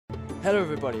Hello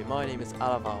everybody, my name is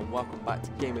Alavar and welcome back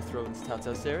to Game of Thrones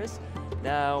Telltale series.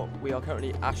 Now, we are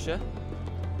currently Asher,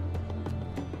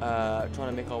 trying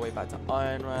to make our way back to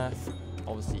Ironrath.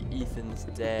 Obviously Ethan's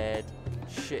dead,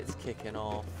 shit's kicking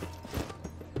off.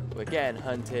 We're getting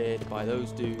hunted by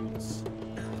those dudes.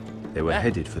 They were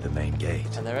headed for the main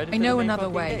gate. And they're headed I for know the main another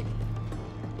fucking way. gate.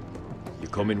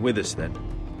 You're coming with us then?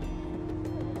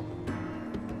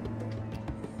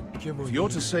 If you're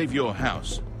to save your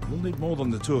house, you'll need more than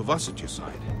the two of us at your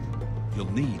side.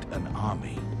 You'll need an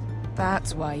army.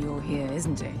 That's why you're here,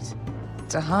 isn't it?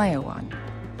 To hire one.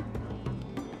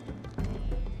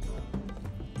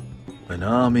 An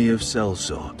army of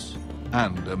sellswords.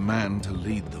 And a man to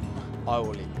lead them. I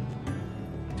will leave.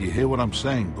 Do you hear what I'm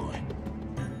saying, boy?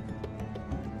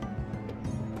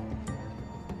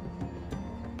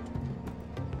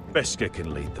 Beska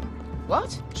can lead them.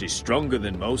 What? She's stronger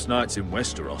than most knights in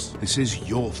Westeros. This is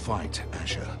your fight,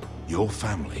 Asher. Your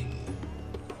family.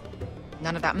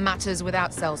 None of that matters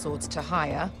without sellswords to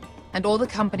hire. And all the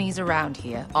companies around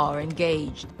here are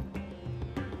engaged.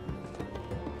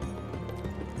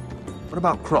 What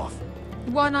about Croft?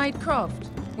 One-eyed Croft,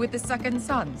 with the second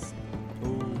sons.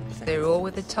 Ooh, They're all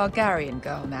with the Targaryen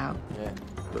girl now. yeah.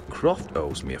 But Croft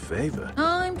owes me a favor.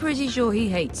 I'm pretty sure he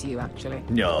hates you, actually.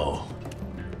 No.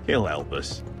 He'll help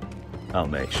us. I'll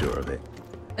make sure of it.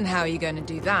 And how are you going to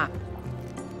do that?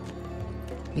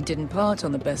 We didn't part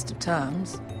on the best of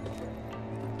terms.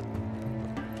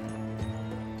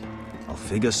 I'll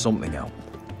figure something out.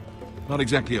 Not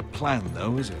exactly a plan,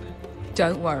 though, is it?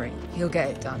 Don't worry, he'll get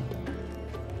it done.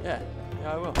 Yeah,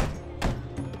 I will.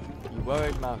 You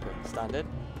worried, Malcolm? Standard.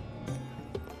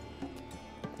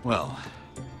 Well,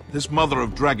 this mother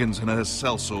of dragons and her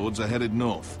sellswords are headed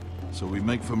north, so we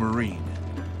make for Marine.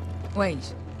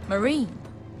 Wait, Marine?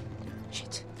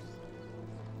 Shit.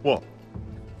 What?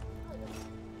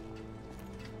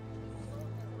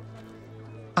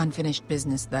 Unfinished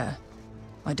business there.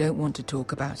 I don't want to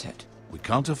talk about it. We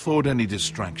can't afford any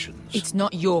distractions. It's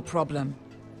not your problem.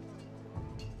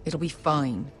 It'll be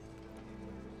fine.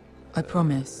 I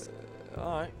promise.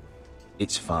 Alright.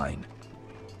 It's fine.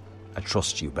 I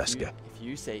trust you, Beska. If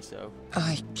you say so.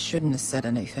 I shouldn't have said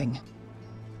anything.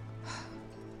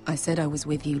 I said I was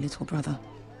with you, little brother.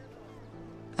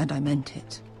 And I meant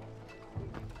it.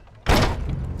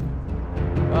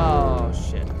 Oh,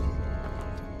 shit.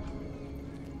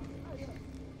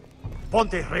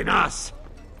 Ponte Renas!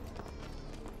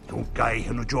 Tunkai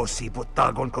Hanujosi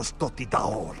Potagon Costoti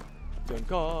Daor. Don't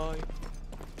go.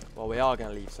 Well, we are going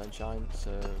to leave Sunshine,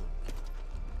 so...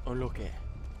 Unlucky.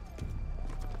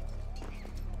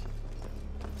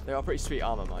 They got pretty sweet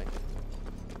armor, Mike.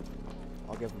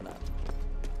 I'll give them that.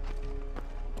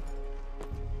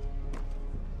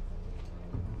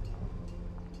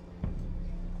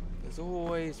 There's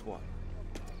always one.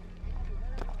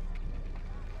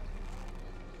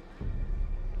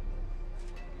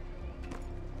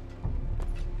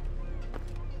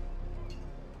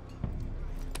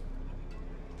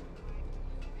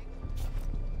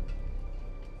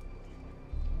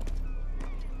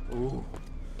 Ooh.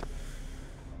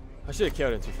 I should have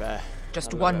killed him, to be fair.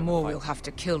 Just I'm one gonna more fight. we'll have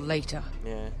to kill later.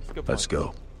 Yeah, it's a good Let's point.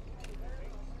 go.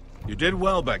 You did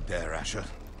well back there, Asher.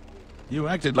 You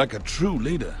acted like a true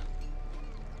leader.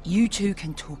 You two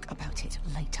can talk about it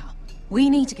later. We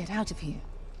need to get out of here.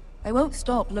 They won't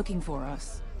stop looking for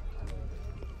us.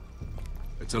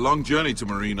 It's a long journey to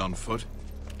Marine on foot.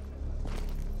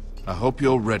 I hope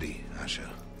you're ready, Asher.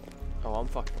 Oh, I'm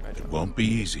fucking ready. It won't be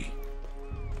easy.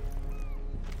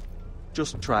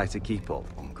 Just try to keep up,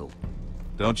 Uncle.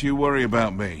 Don't you worry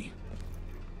about me.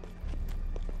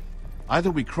 Either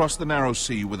we cross the narrow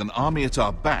sea with an army at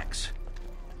our backs,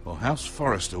 or House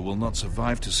Forrester will not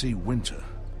survive to see winter.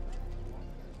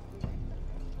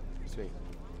 Sweet.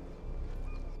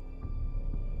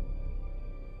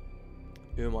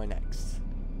 Who am I next?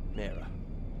 Mira.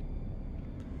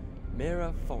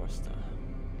 Mira Forrester.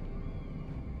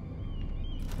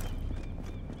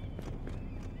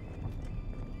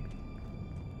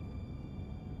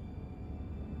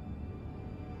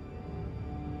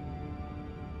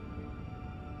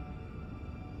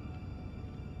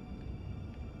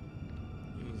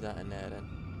 Use that in there then.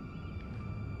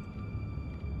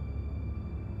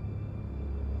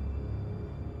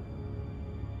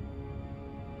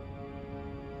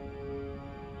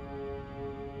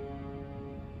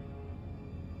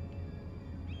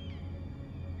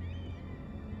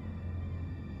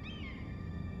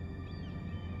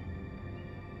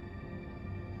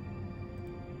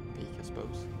 Peek, I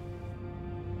suppose.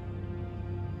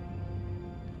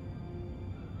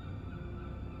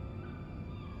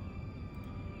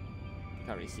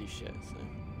 Can't really see shit, so.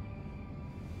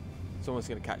 Someone's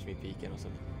gonna catch me peeking or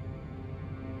something.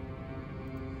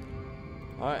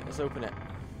 Alright, let's open it.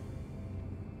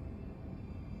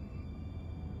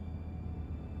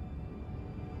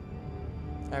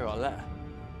 I got a letter.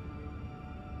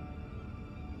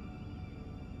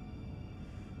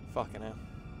 Fucking hell.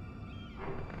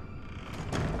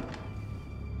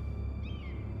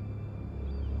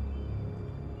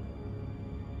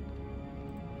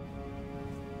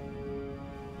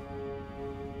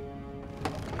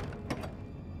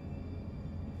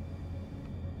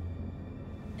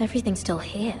 Everything's still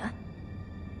here.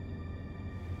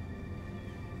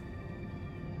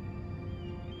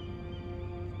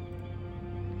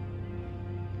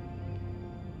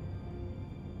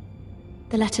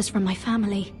 The letters from my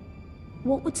family.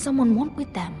 What would someone want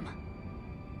with them?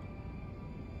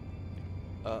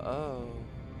 Uh-oh.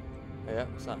 Yeah,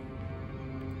 what's that?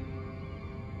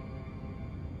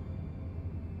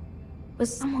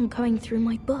 Was someone going through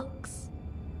my books?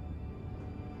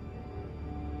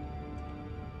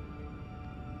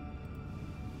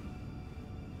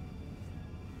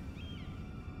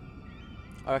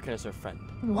 I reckon it's her friend.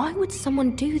 Why would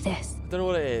someone do this? I don't know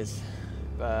what it is,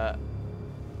 but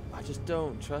I just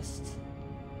don't trust.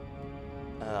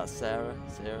 That's Sarah.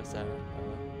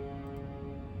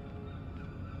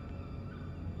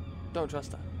 Don't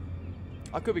trust her.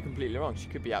 I could be completely wrong. She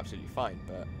could be absolutely fine,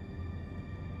 but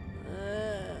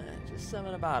just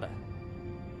something about her.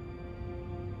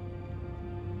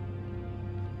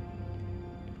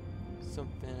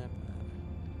 Something about her.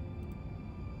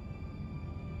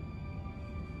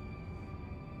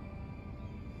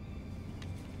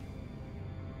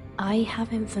 I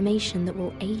have information that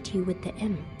will aid you with the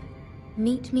imp.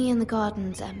 Meet me in the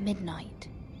gardens at midnight.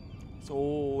 It's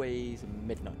always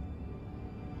midnight.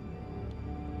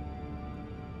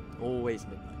 Always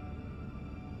midnight.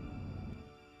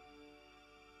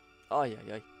 Oh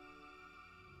yeah.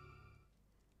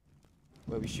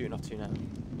 Where are we shooting off to now?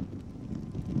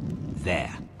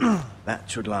 There. That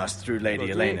should last through Lady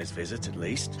Got Elena's visit, at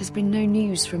least. There's been no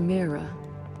news from Mira.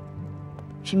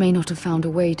 She may not have found a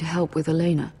way to help with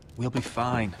Elena. We'll be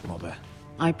fine, Mother.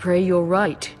 I pray you're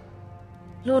right.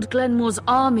 Lord Glenmore's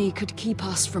army could keep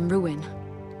us from ruin.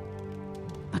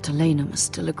 But Elena must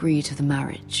still agree to the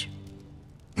marriage.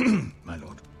 My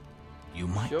lord. You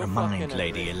might Sure remind fucking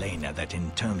Lady agree. Elena that in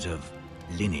terms of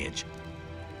lineage,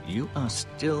 you are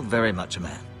still very much a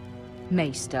man.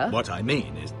 Maester? What I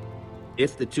mean is,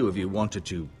 if the two of you wanted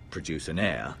to produce an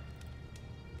heir,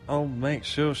 I'll make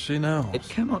sure she knows. it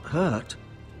cannot hurt.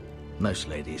 Most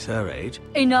ladies her age.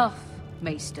 Enough,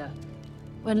 Maester.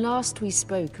 When last we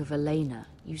spoke of Elena,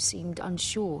 you seemed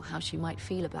unsure how she might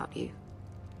feel about you.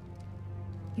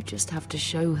 You just have to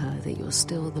show her that you're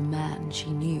still the man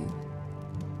she knew.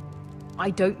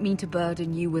 I don't mean to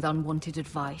burden you with unwanted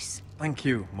advice. Thank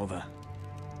you, Mother.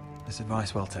 This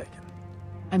advice well taken.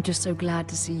 I'm just so glad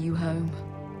to see you home.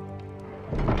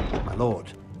 My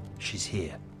lord, she's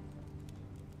here.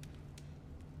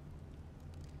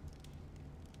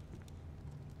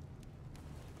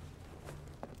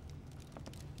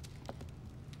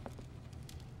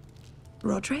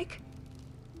 Roderick?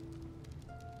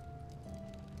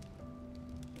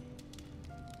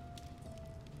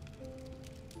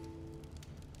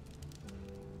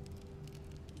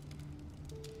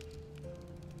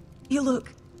 You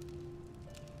look...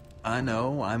 I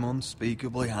know I'm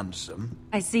unspeakably handsome.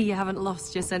 I see you haven't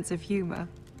lost your sense of humor.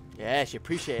 Yeah, she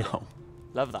appreciated it. No,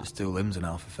 Love that. just 2 limbs and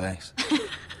half a face.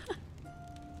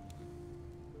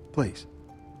 Please.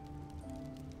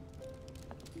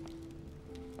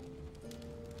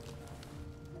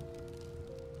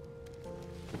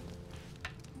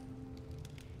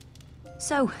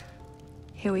 So,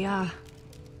 here we are.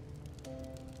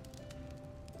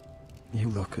 You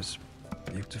look as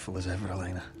beautiful as ever,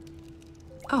 Elena.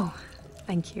 Oh,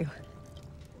 thank you.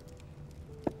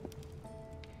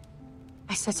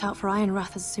 I set out for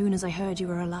Ironrath as soon as I heard you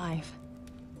were alive.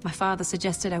 My father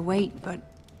suggested I wait, but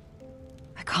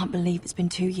I can't believe it's been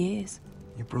 2 years.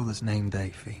 Your brother's name day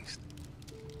feast.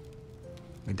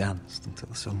 We danced until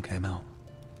the sun came out.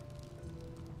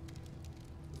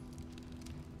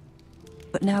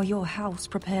 But now your house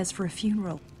prepares for a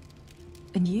funeral.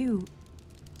 And you...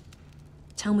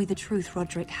 Tell me the truth,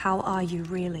 Roderick. How are you,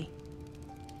 really?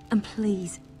 And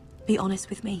please, be honest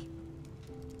with me.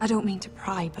 I don't mean to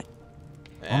pry, but...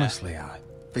 Yeah. Honestly, I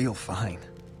feel fine.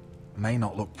 I may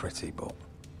not look pretty, but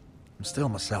I'm still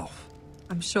myself.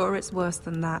 I'm sure it's worse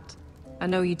than that. I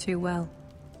know you too well.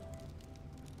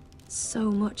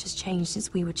 So much has changed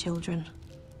since we were children.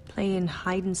 Playing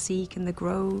hide and seek in the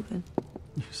grove and...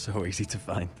 You're so easy to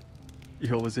find.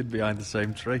 You always hid behind the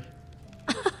same tree.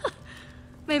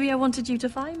 Maybe I wanted you to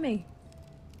find me.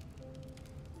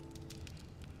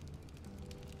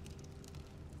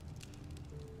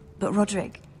 But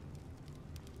Roderick,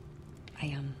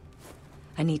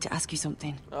 I need to ask you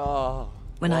something. Oh.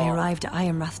 When I arrived at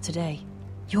Ironrath today,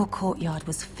 your courtyard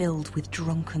was filled with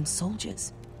drunken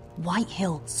soldiers. White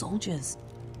Hill soldiers.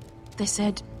 They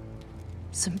said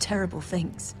some terrible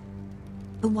things.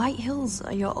 The White Hills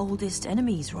are your oldest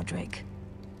enemies, Roderick.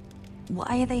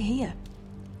 Why are they here?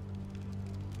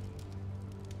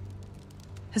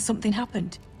 Has something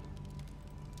happened?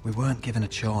 We weren't given a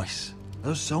choice.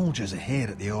 Those soldiers are here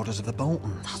at the orders of the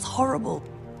Boltons. That's horrible.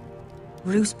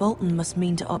 Roose Bolton must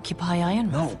mean to occupy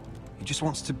Ironrath. No, he just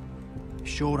wants to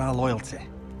show our loyalty.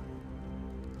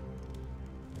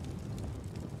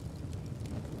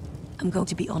 I'm going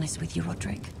to be honest with you,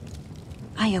 Roderick.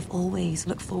 I have always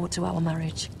looked forward to our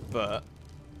marriage. But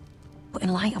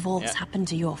in light of all that's happened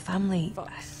to your family...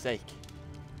 fuck's sake.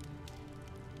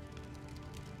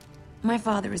 My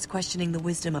father is questioning the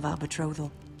wisdom of our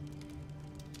betrothal.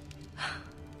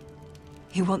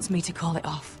 He wants me to call it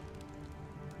off.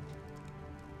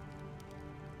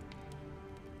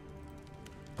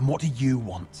 And what do you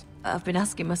want? I've been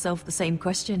asking myself the same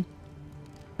question.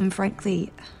 And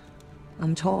frankly,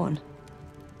 I'm torn.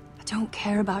 I don't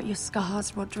care about your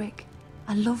scars, Roderick.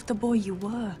 I love the boy you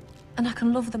were, and I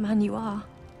can love the man you are.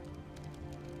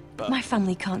 But my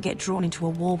family can't get drawn into a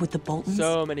war with the Boltons.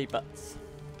 So many buts.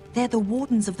 They're the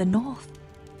Wardens of the North.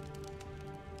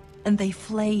 And they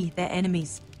flay their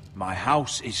enemies. My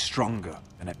house is stronger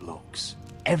than it looks.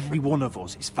 Every one of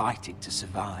us is fighting to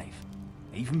survive.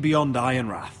 Even beyond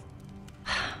Ironrath.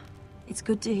 It's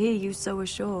good to hear you so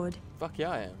assured. Fuck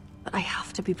yeah, I am. But I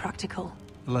have to be practical.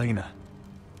 Lena.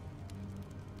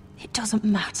 It doesn't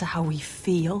matter how we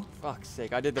feel. Fuck's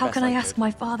sake, I did the How best can I I ask could.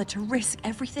 my father to risk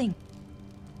everything?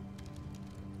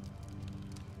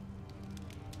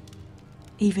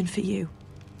 Even for you.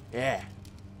 Yeah.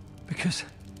 Because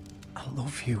I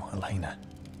love you, Elena.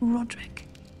 Roderick.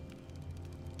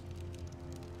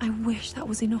 I wish that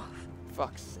was enough.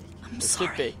 Fuck's sake. I'm It sorry.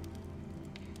 should be.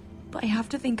 But I have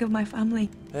to think of my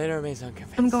family. Later remains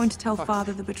unconvinced. I'm going to tell Fuck's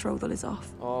Father sake. the betrothal is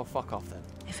off. Oh, fuck off then.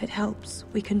 If it helps,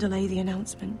 we can delay the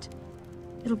announcement.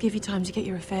 It'll give you time to get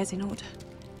your affairs in order.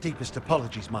 Deepest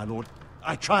apologies, my lord.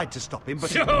 I tried to stop him,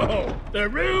 but... So, the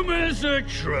rumors are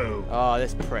true. Oh,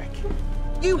 this prick.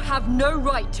 You have no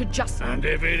right to just... And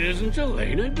if it isn't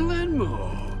Elena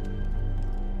Glenmore?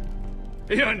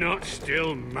 You're not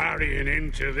still marrying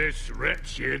into this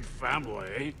wretched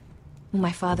family?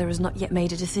 My father has not yet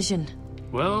made a decision.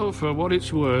 Well, for what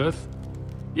it's worth,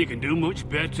 you can do much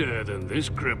better than this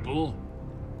cripple.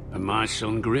 And my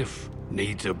son Griff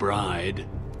needs a bride.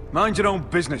 Mind your own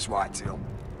business, Whitetail.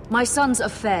 My son's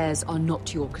affairs are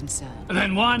not your concern.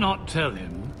 Then why not tell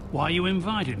him why you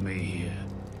invited me here?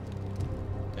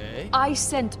 Eh? I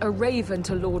sent a raven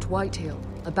to Lord Whitehill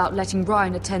about letting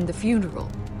Ryan attend the funeral.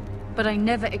 But I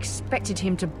never expected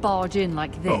him to barge in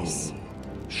like this. Oh,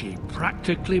 she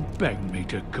practically begged me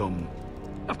to come.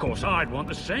 Of course, I'd want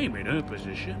the same in her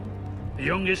position. The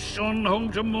youngest son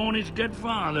home to mourn his dead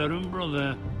father and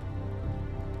brother.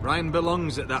 Ryan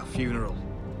belongs at that funeral.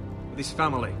 With his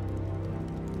family.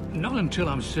 Not until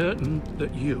I'm certain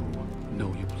that you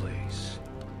know your place.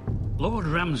 Lord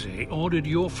Ramsay ordered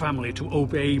your family to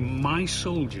obey my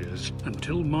soldiers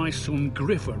until my son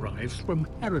Griff arrives from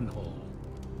Harrenhal.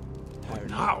 But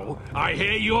now, I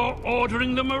hear you're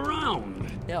ordering them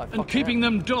around. Yeah, and keeping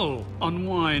them dull on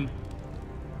wine.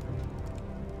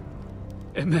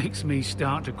 It makes me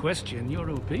start to question your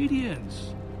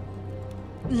obedience.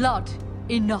 Lud,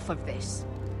 enough of this.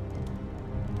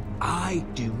 I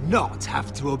do not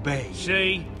have to obey.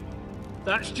 See?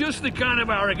 That's just the kind of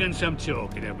arrogance I'm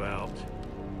talking about.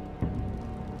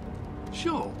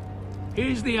 So,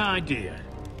 here's the idea.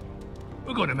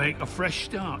 We're going to make a fresh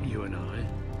start, you and I.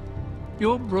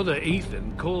 Your brother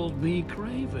Ethan called me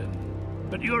Craven,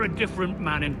 but you're a different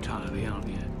man entirely, aren't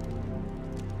you?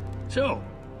 So,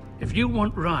 if you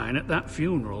want Ryan at that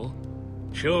funeral,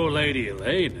 show Lady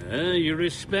Elena you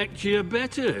respect your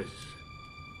betters.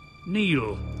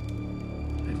 Kneel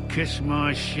and kiss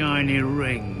my shiny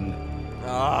ring.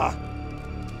 Ah.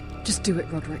 Just do it,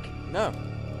 Roderick. No.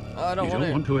 I don't You want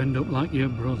don't want to end up like your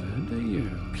brother, do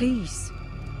you? Please.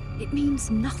 It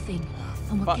means nothing.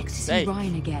 And we'll get to see sake.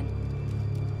 Ryan again.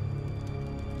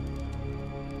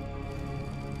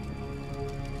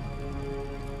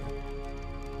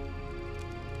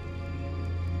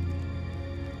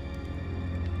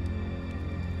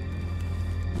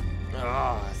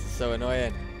 Ah, this is so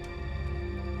annoying.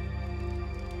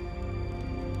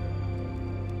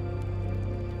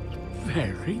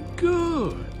 Very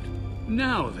good.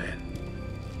 Now then,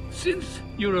 Since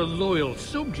you're a loyal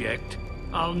subject,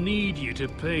 I'll need you to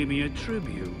pay me a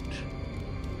tribute.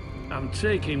 I'm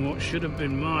taking what should have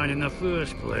been mine in the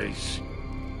first place.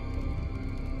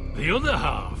 The other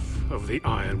half of the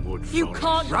Ironwood Forest. You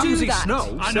can't do Ramsay that!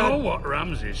 Snow I know what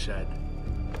Ramsay said.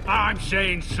 I'm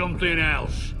saying something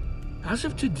else. As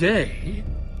of today,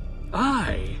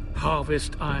 I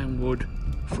harvest Ironwood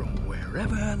from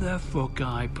wherever the fuck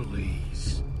I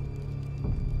please.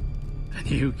 And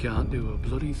you can't do a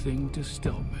bloody thing to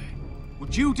stop me.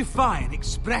 Would you defy an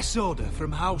express order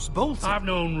from House Bolton? I've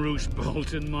known Roose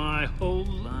Bolton my whole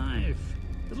life.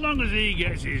 As long as he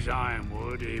gets his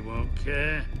Ironwood, he won't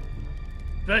care.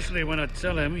 Especially when I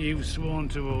tell him you've sworn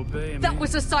to obey me. That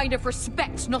was a sign of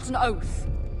respect, not an oath.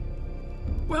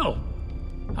 Well,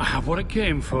 I have what I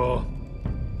came for.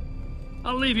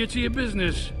 I'll leave you to your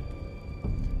business.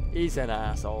 He's an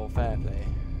asshole, fair play.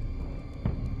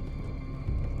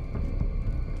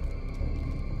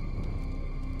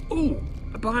 Oh,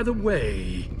 by the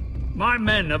way, my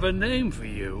men have a name for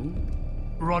you.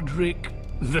 Roderick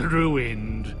the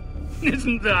Ruined.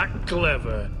 Isn't that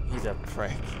clever? He's a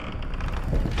prick.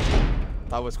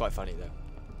 That was quite funny though.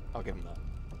 I'll give him that.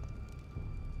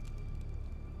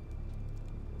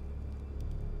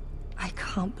 I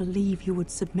can't believe you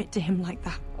would submit to him like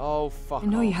that. Oh, fuck I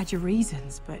know off. you had your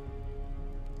reasons, but...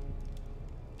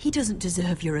 he doesn't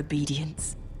deserve your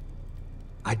obedience.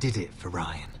 I did it for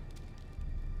Ryan.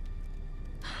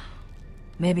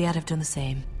 Maybe I'd have done the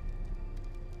same.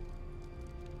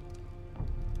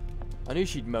 I knew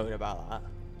she'd moan about that.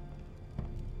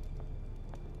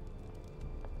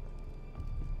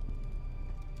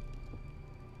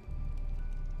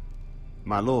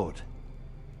 My lord.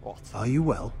 What? Are you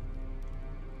well?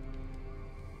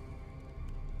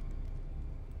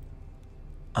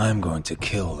 I'm going to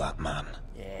kill that man.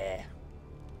 Yeah.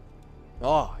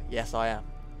 Oh, yes I am.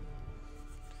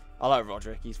 I like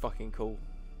Roderick, he's fucking cool.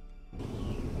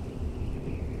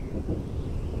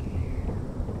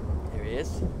 Here he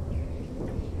is.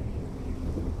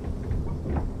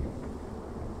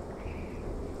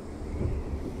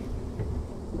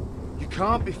 You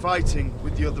can't be fighting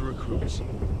with the other recruits.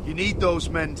 You need those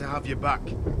men to have your back.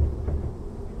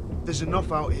 There's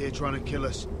enough out here trying to kill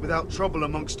us without trouble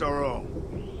amongst our own.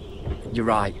 You're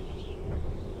right.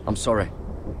 I'm sorry.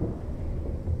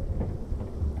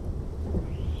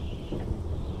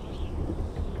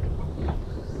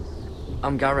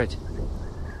 I'm Garrett.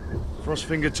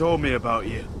 Frostfinger told me about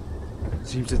you.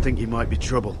 Seems to think you might be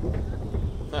trouble.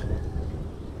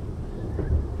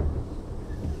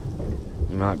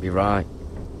 You might be right.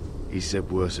 He said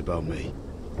worse about me.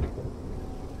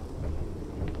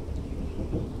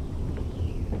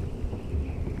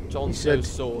 Jon Snow's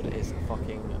sword is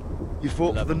fucking... You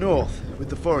fought for the North with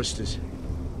the Foresters.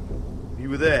 You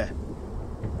were there.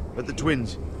 At the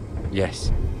Twins.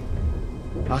 Yes.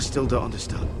 I still don't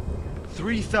understand.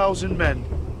 3,000 men,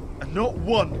 and not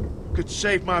one could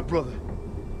save my brother.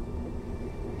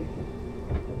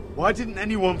 Why didn't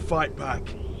anyone fight back?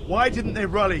 Why didn't they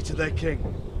rally to their king?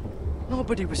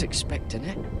 Nobody was expecting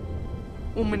it.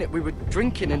 One minute we were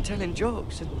drinking and telling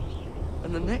jokes,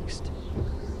 and the next...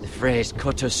 the phrase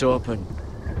cut us open.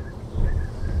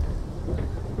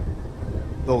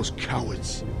 Those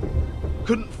cowards.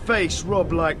 Couldn't face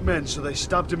Rob like men, so they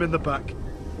stabbed him in the back.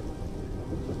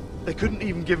 They couldn't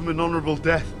even give him an honourable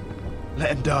death. Let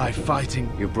him die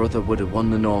fighting. Your brother would have won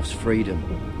the North's freedom.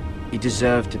 He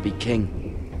deserved to be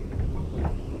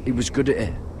king. He was good at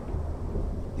it.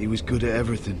 He was good at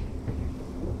everything.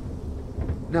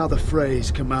 Now the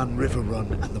Freys command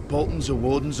Riverrun, and the Boltons are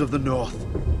Wardens of the North.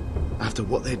 After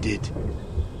what they did.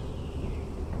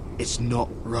 It's not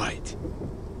right.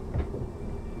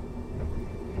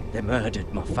 They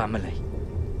murdered my family.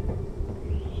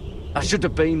 I should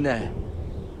have been there.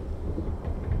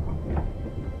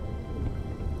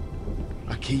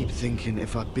 I keep thinking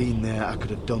if I'd been there, I could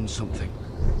have done something.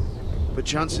 But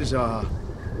chances are,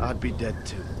 I'd be dead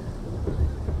too.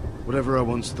 Whatever I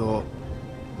once thought,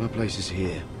 my place is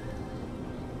here.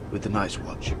 With the Night's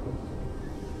Watch.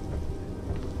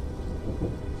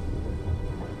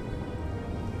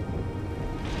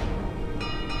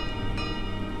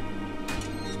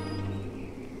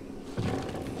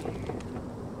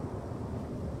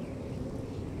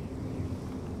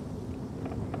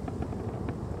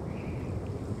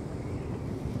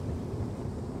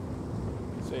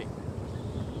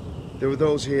 There are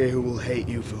those here who will hate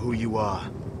you for who you are.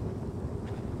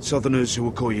 Southerners who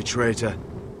will call you traitor,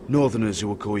 Northerners who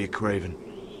will call you craven.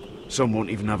 Some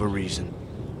won't even have a reason.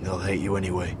 They'll hate you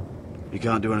anyway. You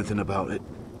can't do anything about it.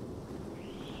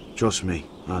 Trust me,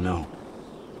 I know.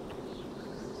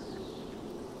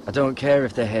 I don't care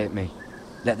if they hate me.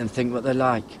 Let them think what they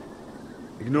like.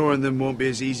 Ignoring them won't be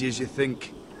as easy as you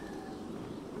think.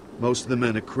 Most of the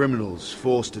men are criminals,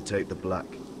 forced to take the black.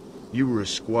 You were a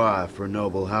squire for a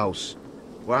noble house.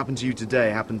 What happened to you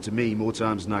today happened to me more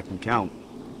times than I can count.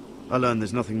 I learned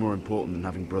there's nothing more important than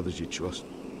having brothers you trust.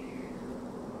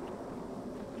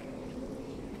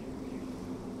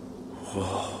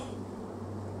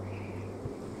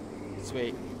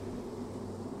 Sweet.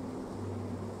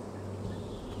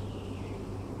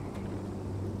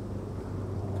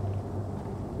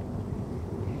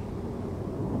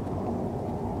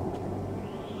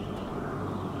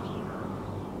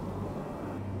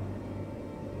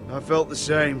 I felt the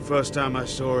same first time I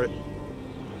saw it.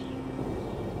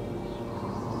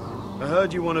 I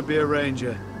heard you want to be a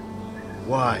ranger.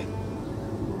 Why?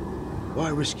 Why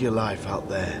risk your life out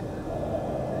there?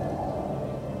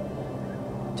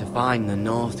 To find the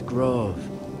North Grove.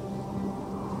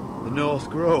 The North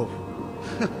Grove?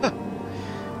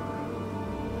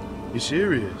 You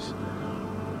serious?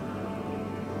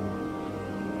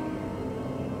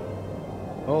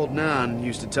 Old Nan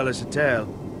used to tell us a tale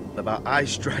about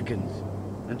ice dragons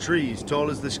and trees tall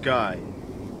as the sky.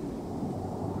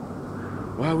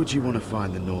 Why would you want to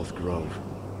find the North Grove?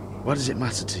 Why does it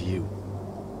matter to you?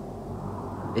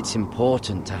 It's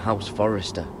important to House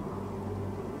Forrester.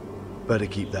 Better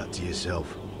keep that to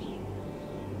yourself.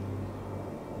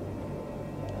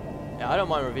 Yeah, I don't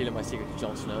mind revealing my secret to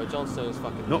Jon Snow. Jon Snow's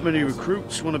fucking... Not many awesome.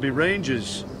 recruits want to be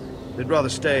rangers. They'd rather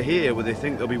stay here where they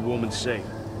think they'll be warm and safe.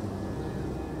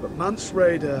 But Mance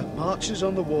Rayder marches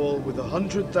on the wall with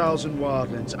 100,000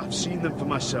 wildlings. I've seen them for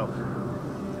myself.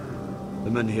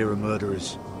 The men here are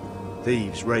murderers,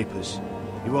 thieves, rapers.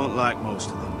 You won't like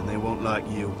most of them, and they won't like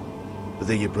you. But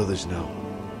they're your brothers now.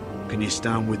 Can you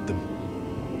stand with them?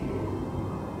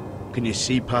 Can you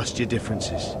see past your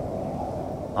differences?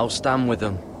 I'll stand with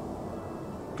them.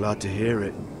 Glad to hear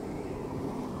it.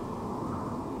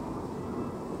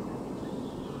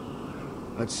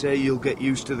 I'd say you'll get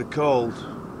used to the cold,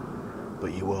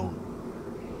 but you won't.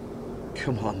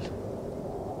 Come on.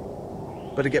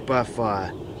 Better get by a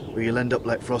fire, or you'll end up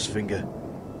like Frostfinger.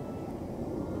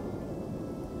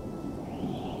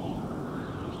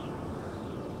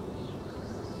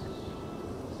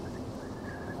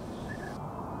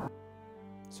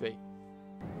 Sweet.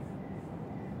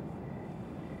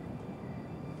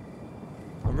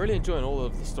 I'm really enjoying all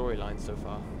of the storylines so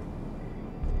far.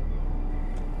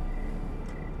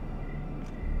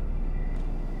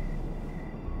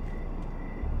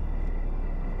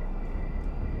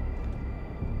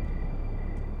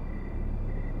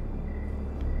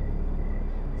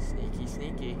 Sneaky,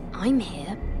 sneaky. I'm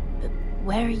here, but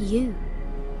where are you?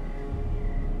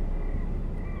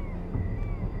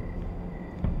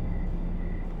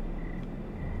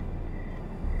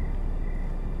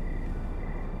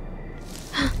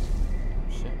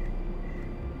 Shit.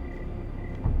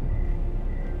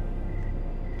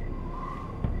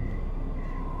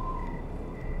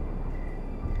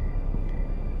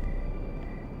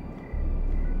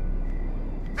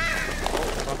 Oh,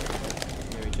 fuck.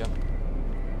 Here we go.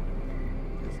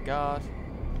 There's a guard.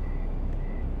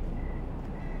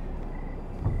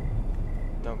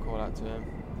 Don't call out to him.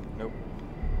 Nope.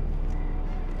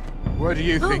 Where do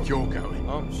you think you're going?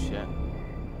 Oh, shit.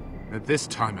 At this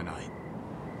time of night?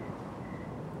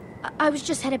 I was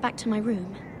just headed back to my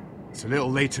room. It's a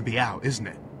little late to be out, isn't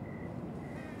it?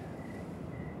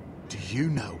 Do you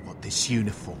know what this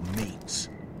uniform means?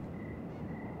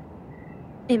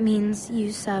 It means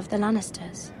you serve the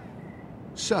Lannisters.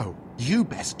 So, you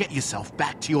best get yourself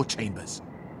back to your chambers.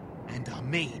 And I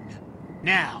mean,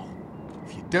 now.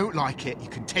 If you don't like it, you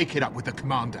can take it up with the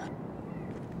commander.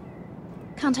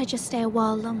 Can't I just stay a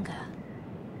while longer?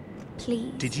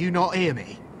 Please. Did you not hear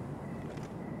me?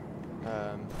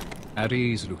 At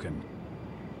ease, Lucan.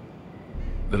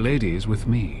 The lady is with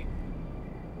me.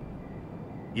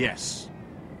 Yes,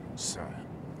 sir.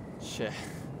 Shit.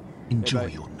 Enjoy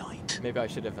Maybe your night. Maybe I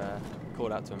should have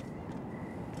called out to him.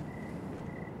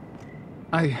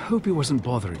 I hope he wasn't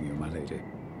bothering you, my lady.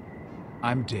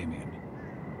 I'm Damien.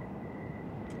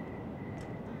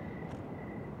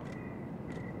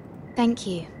 Thank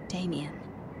you, Damien.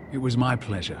 It was my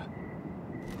pleasure.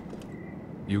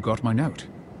 You got my note.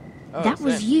 Oh, that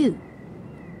was you.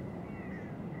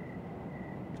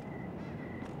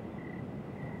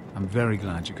 I'm very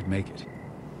glad you could make it.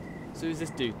 So who's this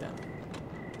dude then?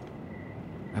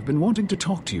 I've been wanting to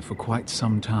talk to you for quite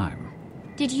some time.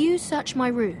 Did you search my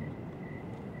room?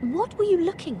 What were you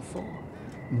looking for?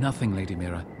 Nothing, Lady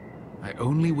Mira. I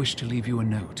only wish to leave you a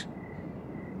note.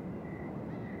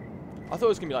 I thought it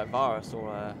was gonna be like Varus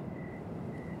or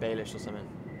Baelish or something.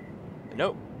 But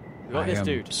nope. We got this I am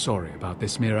dude. sorry about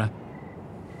this, Mira.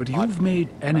 But you've made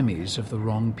enemies of the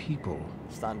wrong people.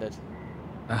 Standard.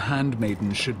 A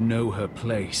handmaiden should know her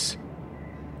place.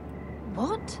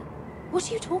 What? What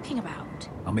are you talking about?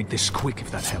 I'll make this quick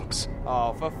if that helps.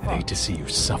 Oh, for I hate to see you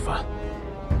suffer.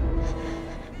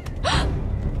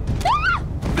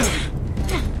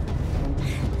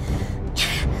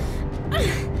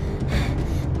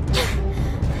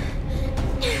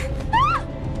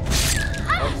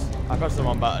 Oops, I pressed the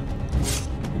wrong button.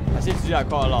 I seem to do that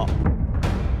quite a lot.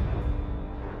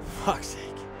 Fuck's sake.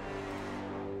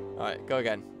 Alright, go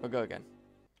again. We'll go again.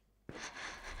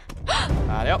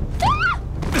 Alley up.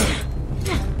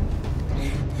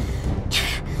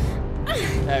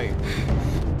 There we go.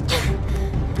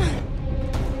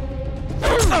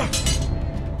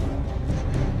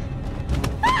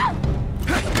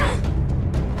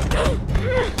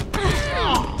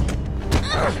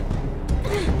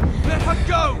 Let her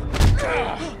go!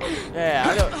 Yeah, I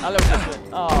look.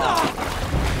 Oh.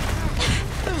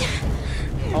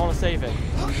 I want to save it.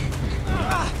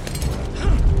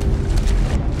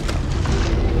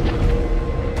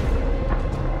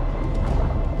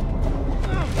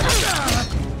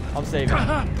 I'm saving.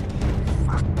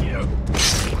 Fuck you.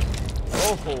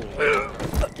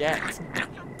 Oh, get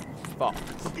fucked.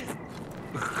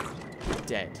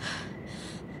 Dead.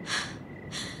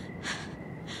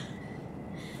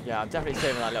 Yeah, I'm definitely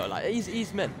saving that little lad.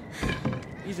 He's mint.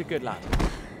 He's a good lad.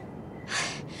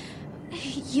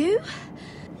 You?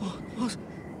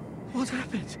 What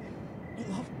happened?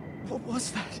 What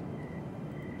was that?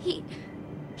 He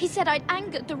said I'd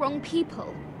angered the wrong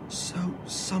people. So,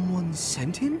 someone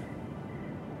sent him?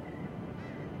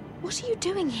 What are you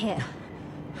doing here?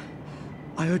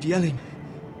 I heard yelling.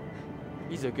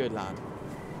 He's a good lad.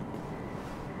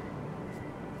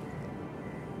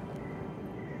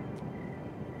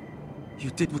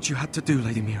 You did what you had to do,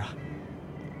 Lady Mira.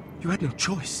 You had no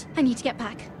choice. I need to get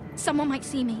back. Someone might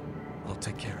see me. I'll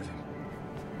take care of him.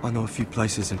 I know a few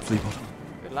places in Fleabottom.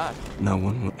 Good lad. No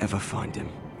one will ever find him.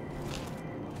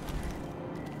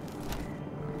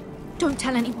 Don't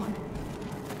tell anyone.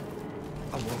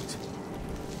 I won't.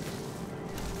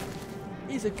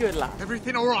 He's a good lad.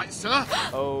 Everything all right, sir?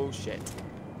 Oh, shit.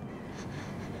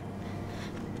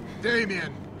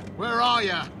 Damien, where are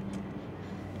you?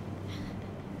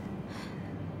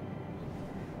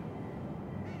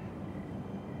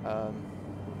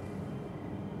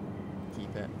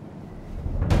 Keep it.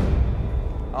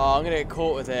 Oh, I'm gonna get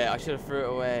caught with it. I should have threw it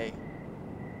away.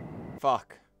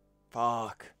 Fuck.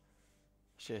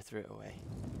 Should have threw it away.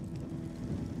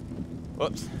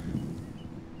 Whoops.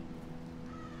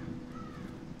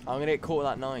 I'm gonna get caught with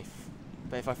that knife.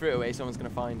 But if I threw it away, someone's gonna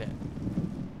find it.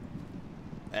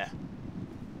 There.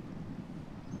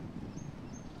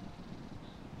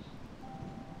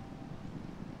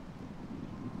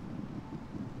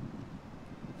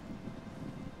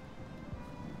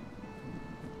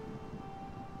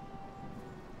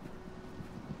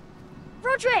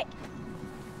 Roderick!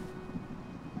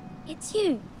 It's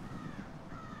you.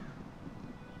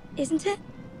 Isn't it?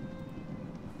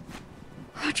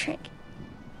 Roderick.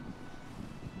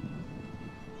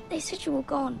 They said you were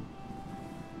gone.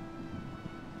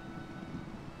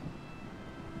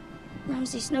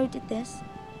 Ramsay Snow did this.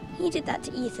 He did that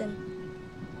to Ethan.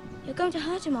 You're going to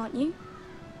hurt him, aren't you?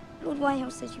 Lord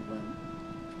Whitehouse says you won't,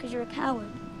 because you're a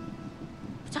coward.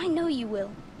 But I know you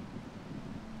will.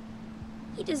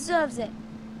 He deserves it.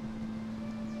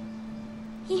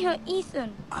 He hurt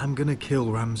Ethan. I'm gonna kill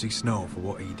Ramsay Snow for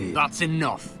what he did. That's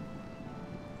enough.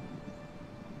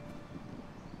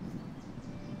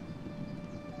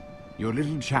 Your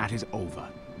little chat is over.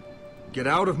 Get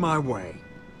out of my way.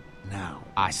 Now.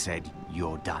 I said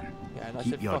you're done. Yeah, and I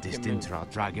Keep said your fucking distance move. or I'll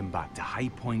drag him back to High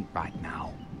Point right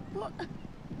now. What?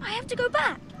 I have to go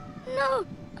back. No,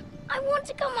 I want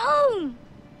to come home.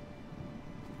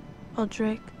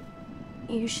 Roderick,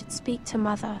 you should speak to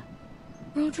Mother.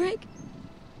 Roderick,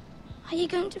 are you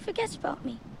going to forget about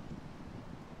me?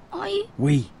 Are you?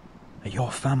 We are your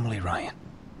family, Ryan.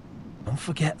 Don't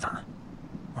forget that.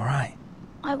 All right?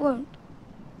 I won't.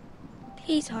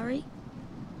 Please hurry.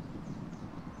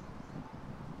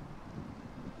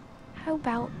 How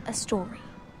about a story?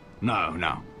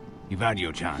 No. You've had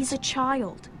your chance. He's a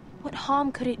child. What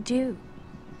harm could it do?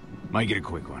 Make it a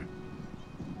quick one.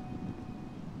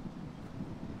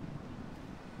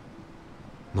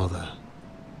 Mother,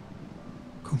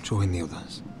 come join the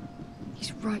others.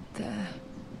 He's right there.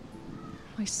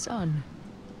 My son.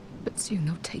 But soon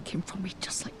they'll take him from me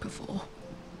just like before.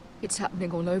 It's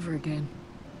happening all over again.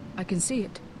 I can see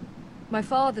it. My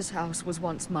father's house was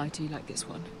once mighty like this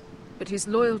one. But his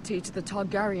loyalty to the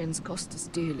Targaryens cost us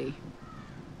dearly.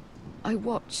 I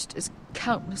watched as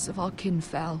countless of our kin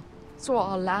fell, saw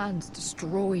our lands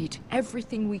destroyed,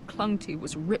 everything we clung to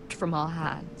was ripped from our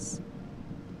hands.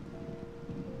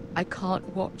 I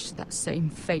can't watch that same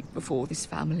fate before this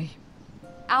family.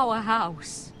 Our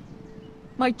house.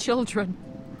 My children.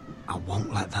 I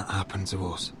won't let that happen to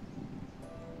us.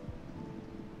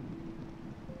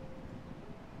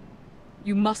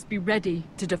 You must be ready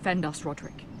to defend us,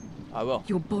 Roderick. I will.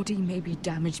 Your body may be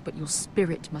damaged, but your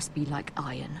spirit must be like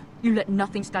iron. You let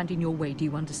nothing stand in your way, do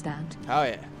you understand? Oh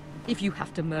yeah. If you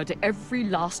have to murder every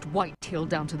last Whitetail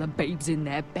down to the babes in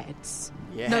their beds.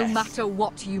 Yes. No matter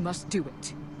what, you must do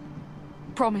it.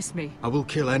 Promise me. I will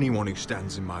kill anyone who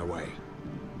stands in my way.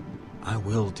 I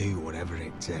will do whatever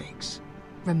it takes.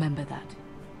 Remember that.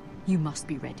 You must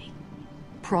be ready.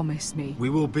 Promise me. We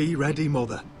will be ready,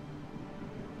 Mother.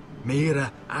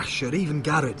 Mira, Asher, even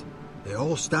Garrett. They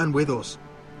all stand with us.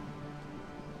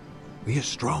 We are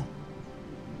strong.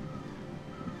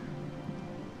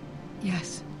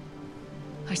 Yes.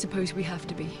 I suppose we have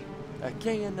to be. A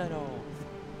king in the north.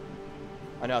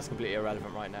 I know it's completely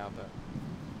irrelevant right now, but...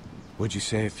 Would you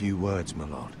say a few words, my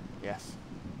lord? Yes.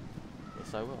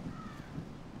 Yes, I will.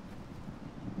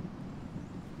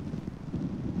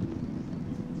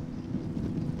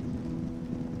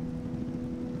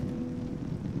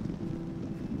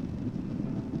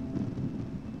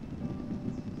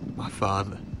 My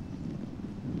father.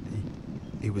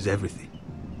 He was everything.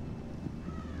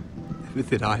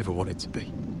 Everything I ever wanted to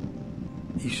be.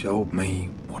 He showed me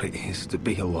what it is to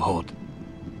be a lord.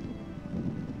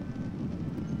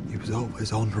 He was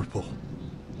always honourable.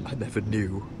 I never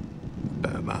knew a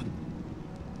better man.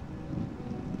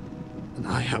 And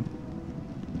I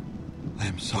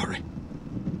am sorry.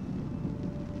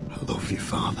 I love you,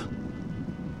 Father.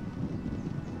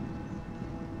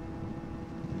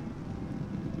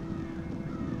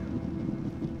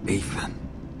 Ethan,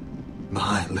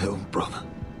 my little brother.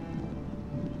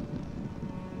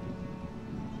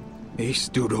 He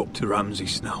stood up to Ramsay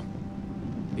Snow.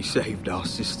 He saved our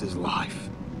sister's life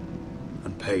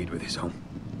and paid with his own.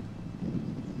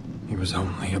 He was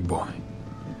only a boy.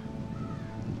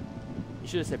 You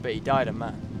should have said, but he died a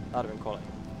man. That'd have been quality.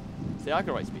 See, I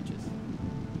can write speeches.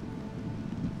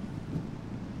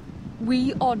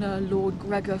 We honor Lord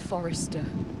Gregor Forrester,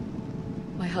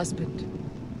 my husband,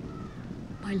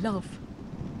 my love,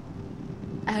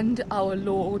 and our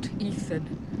Lord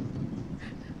Ethan,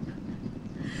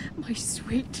 my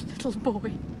sweet little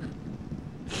boy.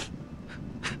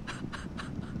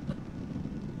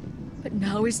 But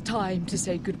now is time to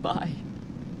say goodbye.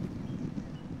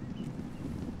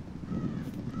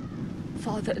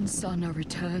 Father and son are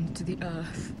returned to the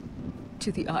earth,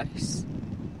 to the ice.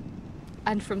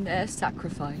 And from their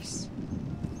sacrifice,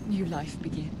 new life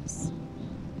begins.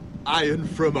 Iron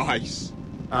from ice.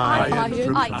 Iron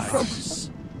from ice.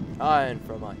 Iron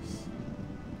from ice.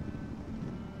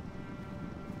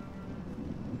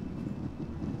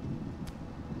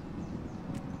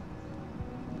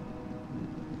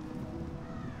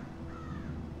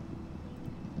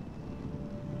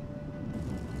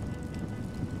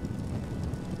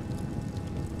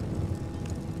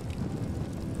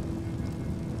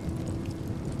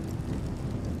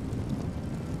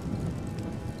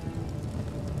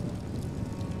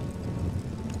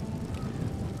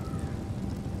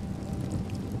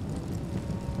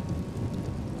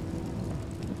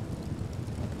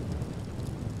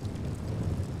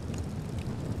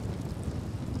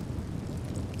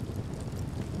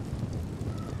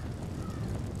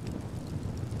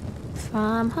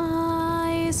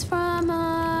 From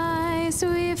ice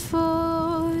we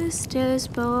Forsters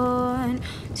born,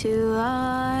 to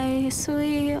ice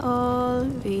we all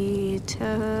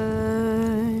return.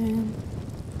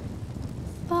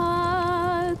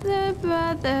 Father,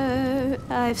 brother,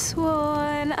 I've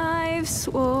sworn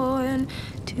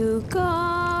to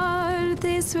guard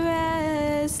this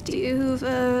rest you've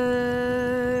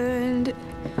earned.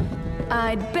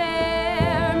 I'd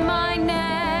bare my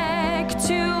neck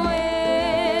to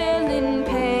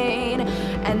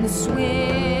and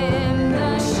swim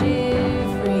the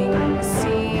shivering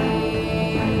sea.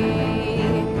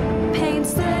 Paint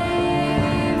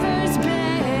Slaver's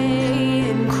Bay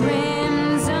in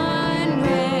crimson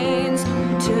rains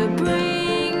to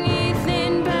bring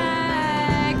Ethan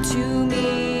back to me.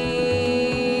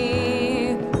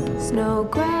 Snow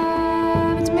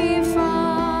grabbed me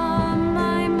from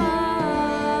my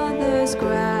mother's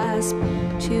grasp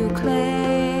to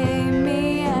claim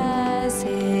me as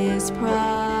his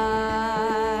pride.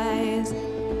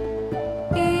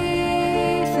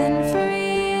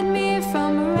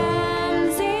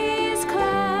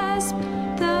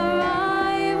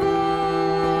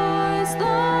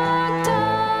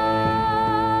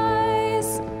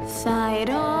 Fight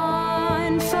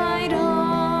on,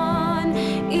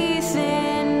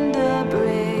 Ethan the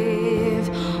brave.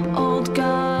 Old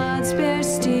gods bear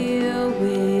steel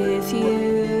with you.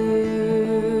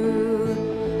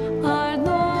 Our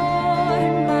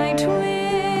Lord might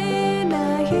win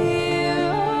a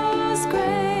hero's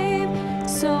grave,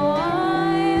 so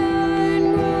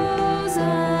iron grows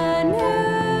anew.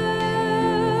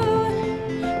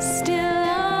 Still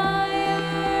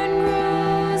iron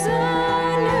grows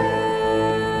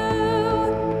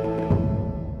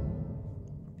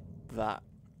That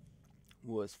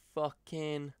was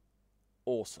fucking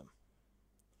awesome.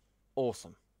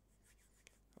 Awesome.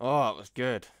 Oh, it was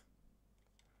good.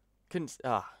 I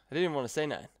didn't even want to say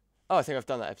nothing. Oh, I think I've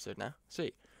done that episode now.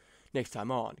 Sweet. Next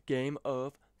time on Game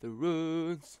of the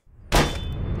Runes.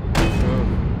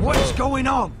 What's going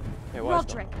on? Yeah, what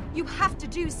is Roderick, you have to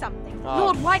do something. Oh.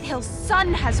 Lord Whitehill's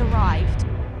son has arrived.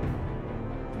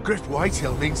 Griff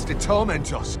Whitehill means to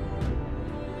torment us.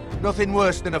 Nothing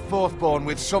worse than a fourthborn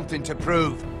with something to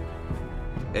prove.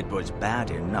 It was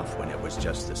bad enough when it was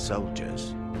just the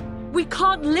soldiers. We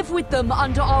can't live with them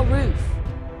under our roof.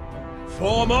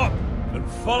 Form up and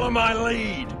follow my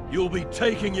lead. You'll be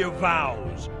taking your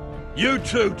vows. You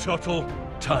too, Tuttle.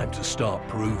 Time to start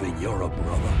proving you're a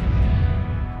brother.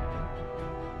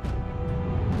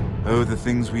 Oh, the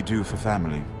things we do for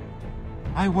family.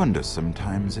 I wonder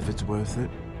sometimes if it's worth it,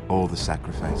 all the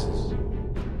sacrifices.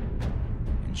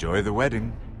 Enjoy the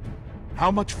wedding. How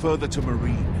much further to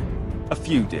Marine? A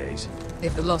few days.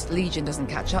 If the Lost Legion doesn't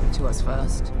catch up to us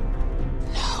first.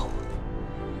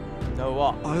 Know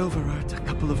what? I overheard a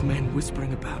couple of men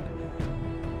whispering about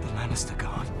the Lannister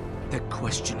Guard. They're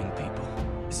questioning people.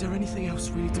 Is there anything else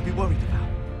we need to be worried about?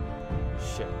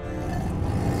 Shit.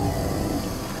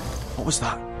 What was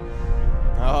that?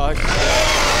 Oh,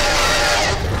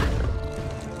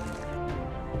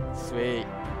 shit. Sweet.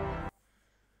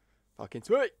 Fucking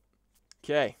sweet.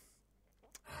 Okay.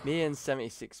 Me and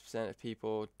 76% of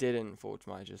people didn't forge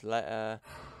Maja's letter.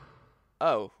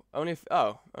 Only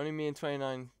me and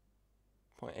 29.8%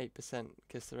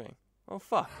 kissed the ring. Oh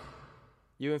fuck.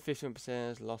 You and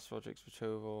 51% lost Roderick's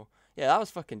betrothal. Yeah, that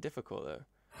was fucking difficult though.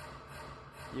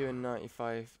 You and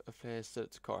 95 of players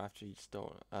stood to court after you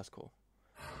stole it. That's cool.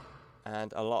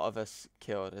 And a lot of us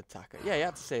killed attacker. Yeah, you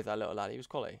had to save that little lad. He was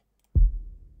quality.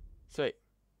 Sweet.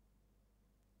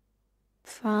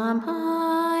 From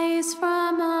eyes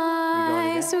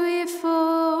we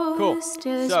forced Cool.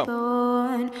 So,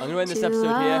 I'm going to end this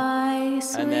episode here.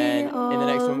 And then in the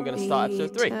next one, we're going to start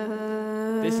episode 3.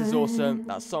 This is awesome.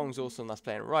 That song's awesome. That's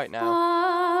playing right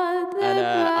now. And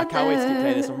I can't wait to keep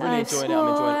playing this. I'm really enjoying it. I'm enjoying all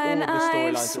the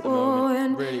storylines at the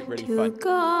moment. Really, really fun. Thank you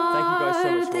guys so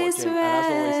much for watching. And as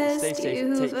always, stay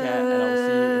safe, take care, and I will see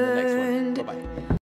you in the next one.